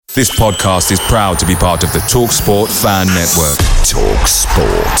This podcast is proud to be part of the TalkSport Fan Network.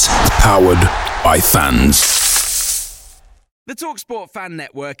 TalkSport. Powered by fans. The TalkSport Fan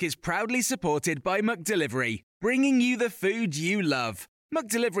Network is proudly supported by McDelivery, bringing you the food you love.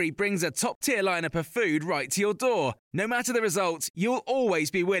 McDelivery brings a top-tier lineup of food right to your door. No matter the result, you'll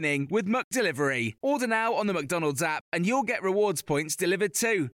always be winning with McDelivery. Order now on the McDonald's app and you'll get rewards points delivered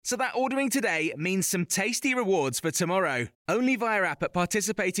too. So that ordering today means some tasty rewards for tomorrow. Only via app at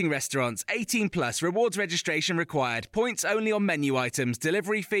participating restaurants. 18 plus. Rewards registration required. Points only on menu items.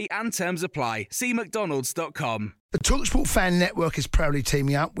 Delivery fee and terms apply. See mcdonalds.com. The TalkSport Fan Network is proudly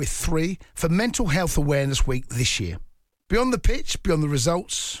teaming up with 3 for Mental Health Awareness Week this year. Beyond the pitch, beyond the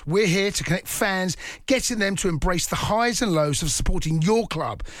results, we're here to connect fans, getting them to embrace the highs and lows of supporting your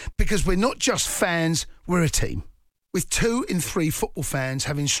club, because we're not just fans, we're a team. With 2 in 3 football fans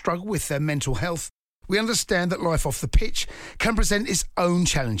having struggled with their mental health, we understand that life off the pitch can present its own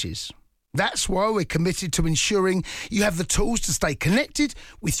challenges. That's why we're committed to ensuring you have the tools to stay connected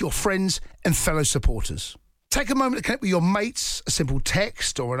with your friends and fellow supporters. Take a moment to connect with your mates. A simple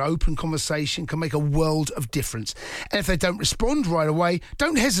text or an open conversation can make a world of difference. And if they don't respond right away,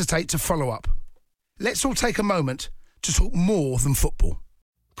 don't hesitate to follow up. Let's all take a moment to talk more than football.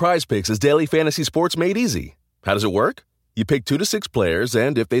 Prize Picks is daily fantasy sports made easy. How does it work? You pick 2 to 6 players,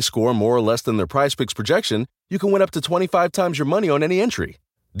 and if they score more or less than their Prize Picks projection, you can win up to 25 times your money on any entry.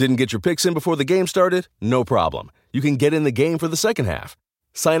 Didn't get your picks in before the game started? No problem. You can get in the game for the second half.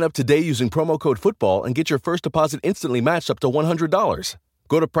 Sign up today using promo code FOOTBALL and get your first deposit instantly matched up to $100.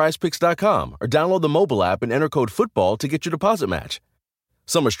 Go to prizepicks.com or download the mobile app and enter code FOOTBALL to get your deposit match.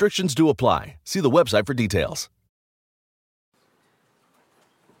 Some restrictions do apply. See the website for details.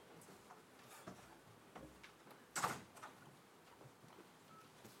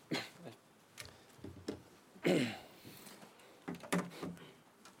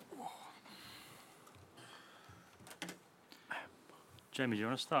 Jamie, do you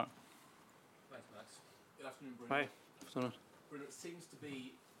want to start? Thanks, Max. Good afternoon, Bruno. Hi. Afternoon. Bruno, it seems to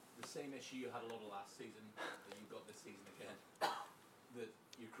be the same issue you had a lot of last season that you've got this season again. That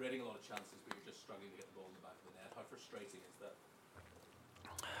you're creating a lot of chances, but you're just struggling to get the ball in the back of the net. How frustrating is that?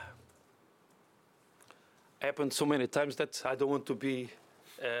 Happened so many times that I don't want to be,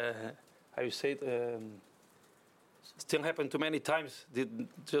 how you say it, still happened too many times.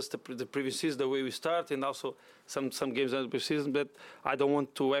 Just the previous season, the way we start, and also some games in the previous season. But I don't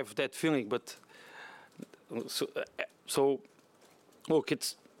want to have that feeling. But so look,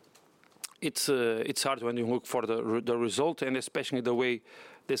 it's hard when you look for the result, and especially the way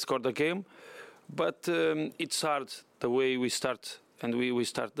they scored the game. But it's hard the way we start, and we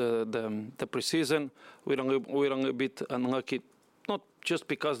start the preseason. We're a bit unlucky, not just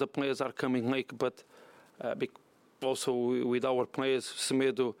because the players are coming late, but also with our players,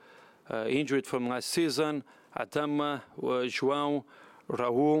 Semedo injured from last season, Adama, João,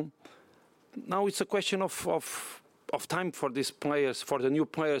 Raul. Now it's a question of time for these players, for the new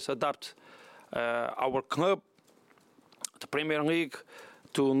players, adapt our club, the Premier League,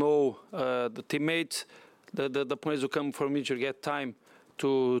 to know the teammates, the players who come from injury get time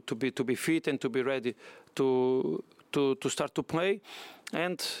to be fit and to be ready to start to play,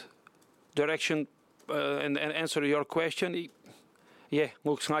 and direction. And answer your question, yeah,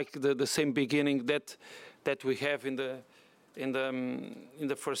 looks like the same beginning that we have in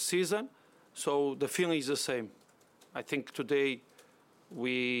the first season. So the feeling is the same. I think today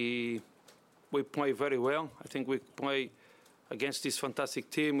we play very well. I think we play against this fantastic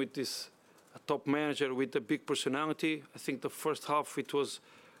team with this top manager with a big personality. I think the first half it was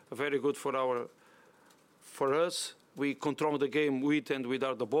very good for us. We control the game with and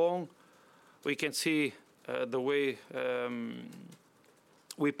without the ball. We can see the way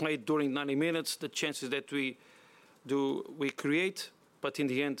we played during 90 minutes, the chances that we create, but in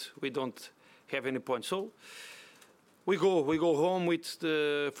the end we don't have any points. So we go home with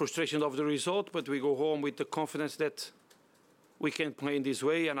the frustration of the result, but we go home with the confidence that we can play in this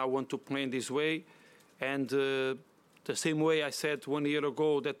way, and I want to play in this way. And the same way I said 1 year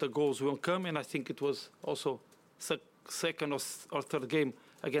ago that the goals will come, and I think it was also second or third game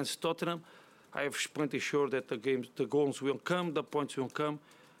against Tottenham. I am plenty sure that the goals will come, the points will come,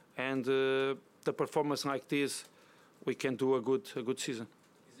 and the performance like this, we can do a good season.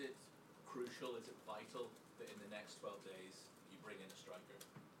 Is it crucial, is it vital that in the next 12 days you bring in a striker?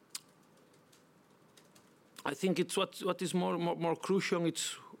 I think it's what is more crucial.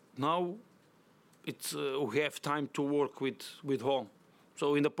 It's now we have time to work with home.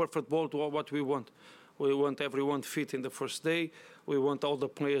 So in the perfect world, what we want everyone fit in the first day. We want all the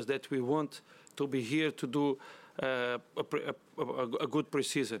players that we want to be here to do a good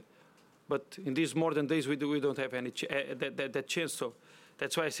pre-season. But in these modern days, we don't have any that chance. So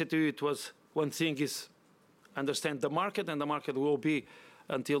that's why I said to you, it was one thing is understand the market, and the market will be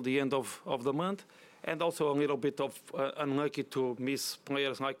until the end of the month, and also a little bit of unlucky to miss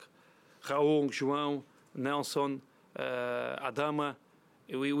players like Raul, João, Nelson, Adama.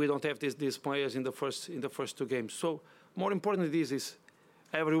 We don't have these players in the first two games. So more important, this is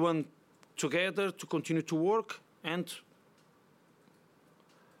everyone together to continue to work. And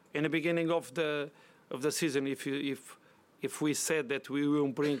in the beginning of the season, if we said that we will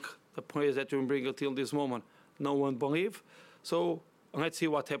bring the players that we will bring until this moment, no one believed. So let's see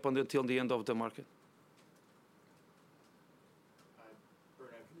what happened until the end of the market.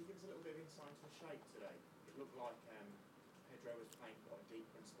 Bruno, can you give us a little bit of insight into the shape today? It looked like Pedro was playing quite deep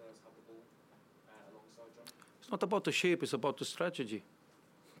when Spurs had the ball alongside John. It's not about the shape, it's about the strategy.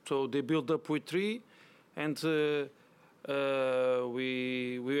 So they build up with three, and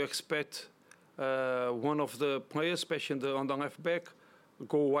we expect one of the players, especially on the left back,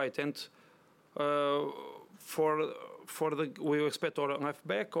 go wide. And we expect or a left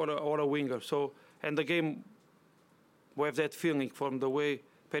back or a winger. So, and the game, we have that feeling from the way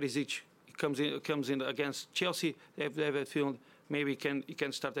Perisic comes in against Chelsea. They have that feeling maybe he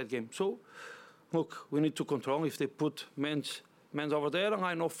can start that game. So, look, we need to control. If they put men over there, a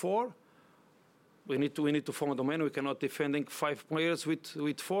line of four, we need to follow the man. We cannot defending 5 players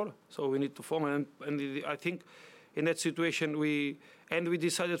with 4. So we need to follow. And I think in that situation we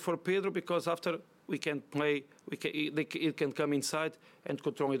decided for Pedro because after we can play, it can come inside and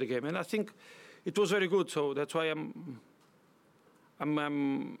control the game. And I think it was very good. So that's why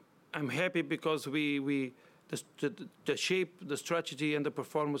I'm happy because the shape, the strategy, and the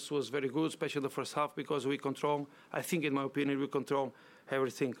performance was very good, especially the first half because we control. I think, in my opinion, we control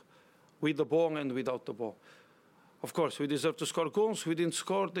everything, with the ball and without the ball. Of course, we deserve to score goals. We didn't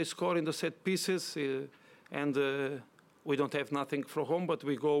score. They score in the set pieces, and we don't have nothing from home. But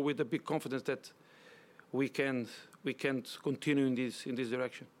we go with a big confidence that we can continue in this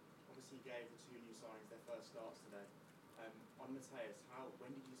direction. Obviously, you gave the 2 new signings their first starts today. On Mateus,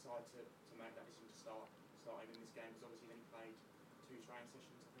 when did you decide to make that decision to start him in this game? Because obviously then he played 2 training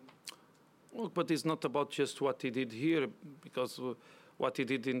sessions, I think. Look, but it's not about just what he did here, because what he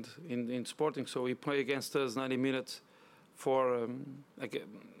did in Sporting. So he played against us 90 minutes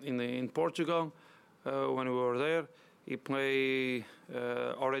in Portugal when we were there. He played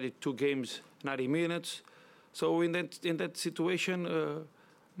already 2 games, 90 minutes. So in that situation,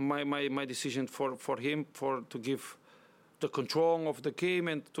 my decision for him to give the control of the game,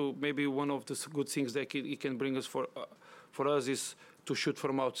 and to maybe one of the good things that he can bring us for us is to shoot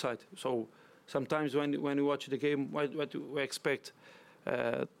from outside. So sometimes when you watch the game, what we expect.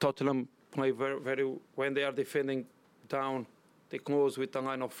 Tottenham play very when they are defending down, they close with a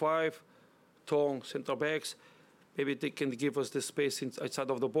line of 5, tall centre backs. Maybe they can give us the space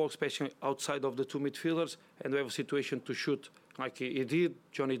outside of the box, especially outside of the 2 midfielders, and we have a situation to shoot like he did,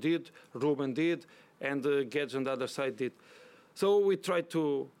 Johnny did, Ruben did, and Gedge on the other side did. So we try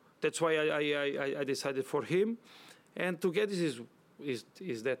to. That's why I decided for him, and to get this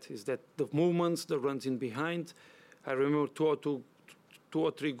is that the movements, the runs in behind. I remember 2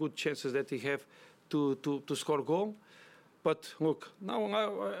 or 3 good chances that he have to score goal. But look, now,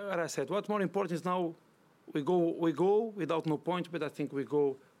 as I said, what's more important is now we go without no point, but I think we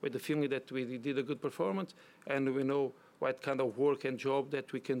go with the feeling that we did a good performance, and we know what kind of work and job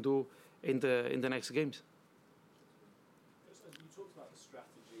that we can do in the next games. You talked about the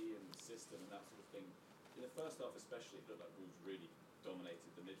strategy and the system and that sort of thing. In the first half especially, it looked like Wolves really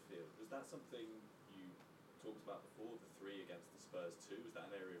dominated the midfield. Was that something you talked about before, the 3 against the Spurs 2? Was that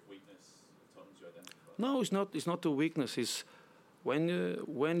an area of weakness of Tottenham you identified? No, it's not. It's not a weakness. It's when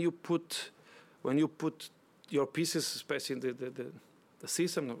you put your pieces, especially in the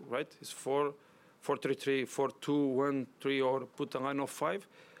system, right? It's 4-3-3, 4-2-1-3, or put a line of 5.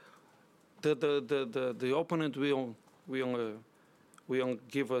 The opponent will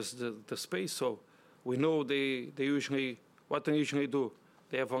give us the space. So we know they usually do.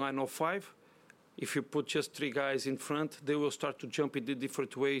 They have a line of 5. If you put just 3 guys in front, they will start to jump in the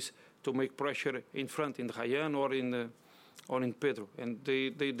different ways to make pressure in front, in Ryan or in Pedro. And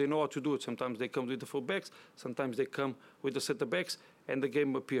they know how to do it. Sometimes they come with the full backs, sometimes they come with the center backs, and the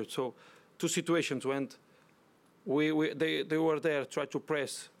game appeared. So 2 situations when they were there, try to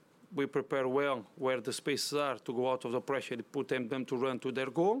press. We prepare well where the spaces are to go out of the pressure, put them to run to their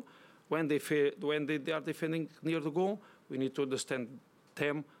goal. When they are defending near the goal, we need to understand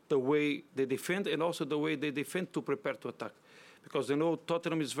them, the way they defend, and also the way they defend to prepare to attack. Because they know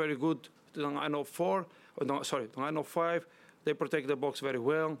Tottenham is very good. I know 4, the line of 5, they protect the box very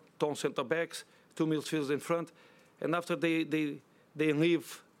well. 10 centre backs, 2 midfielders in front, and after they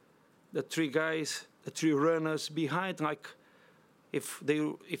leave the 3 guys, the 3 runners behind. Like if they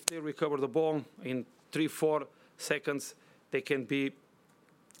recover the ball in 3-4 seconds, they can be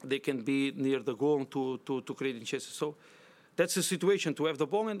near the goal to create chances. So that's the situation, to have the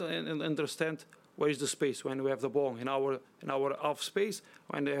ball and understand where is the space when we have the ball in our half space,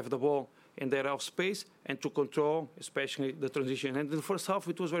 when they have the ball in their half space, and to control especially the transition. And in the first half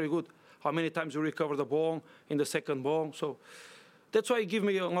it was very good. How many times we recovered the ball in the second ball. So that's why it gives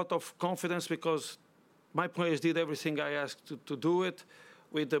me a lot of confidence, because my players did everything I asked to do it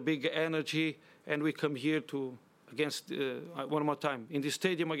with a big energy, and we come here against one more time in this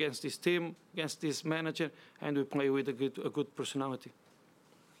stadium, against this team, against this manager, and we play with a good personality.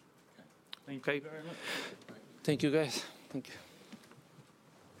 Thank you very much. Thank you, guys. Thank you.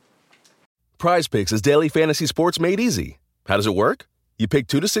 Prize Picks is daily fantasy sports made easy. How does it work? You pick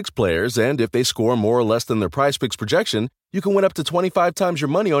 2 to 6 players, and if they score more or less than their Prize Picks projection, you can win up to 25 times your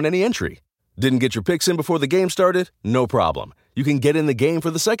money on any entry. Didn't get your picks in before the game started? No problem. You can get in the game for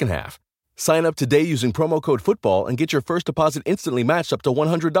the second half. Sign up today using promo code FOOTBALL and get your first deposit instantly matched up to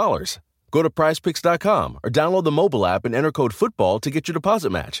 $100. Go to prizepicks.com or download the mobile app and enter code FOOTBALL to get your deposit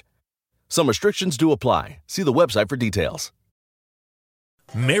match. Some restrictions do apply. See the website for details.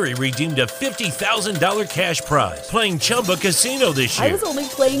 Mary redeemed a $50,000 cash prize playing Chumba Casino this year. I was only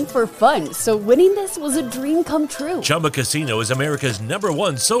playing for fun, so winning this was a dream come true. Chumba Casino is America's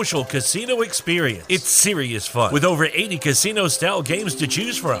 #1 social casino experience. It's serious fun. With over 80 casino-style games to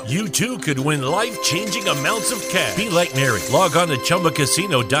choose from, you too could win life-changing amounts of cash. Be like Mary. Log on to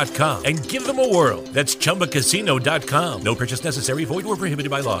ChumbaCasino.com and give them a whirl. That's ChumbaCasino.com. No purchase necessary. Void or prohibited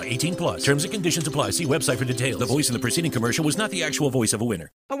by law. 18+. Terms and conditions apply. See website for details. The voice in the preceding commercial was not the actual voice of a winner.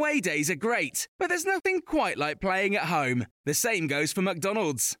 Away days are great, but there's nothing quite like playing at home. The same goes for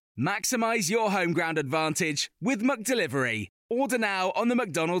McDonald's. Maximise your home ground advantage with McDelivery. Order now on the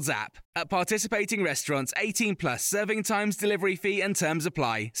McDonald's app. At participating restaurants, 18+, serving times, delivery fee and terms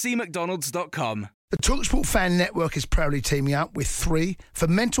apply. See mcdonalds.com. The TalkSport Fan Network is proudly teaming up with 3 for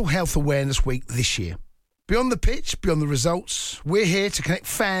Mental Health Awareness Week this year. Beyond the pitch, beyond the results, we're here to connect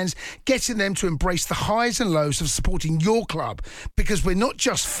fans, getting them to embrace the highs and lows of supporting your club, because we're not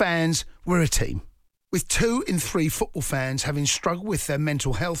just fans, we're a team. With 2 in 3 football fans having struggled with their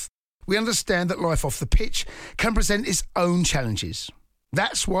mental health, we understand that life off the pitch can present its own challenges.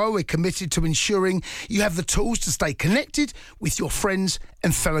 That's why we're committed to ensuring you have the tools to stay connected with your friends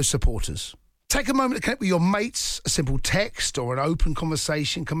and fellow supporters. Take a moment to connect with your mates. A simple text or an open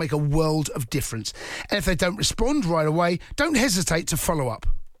conversation can make a world of difference. And if they don't respond right away, don't hesitate to follow up.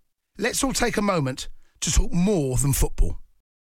 Let's all take a moment to talk more than football.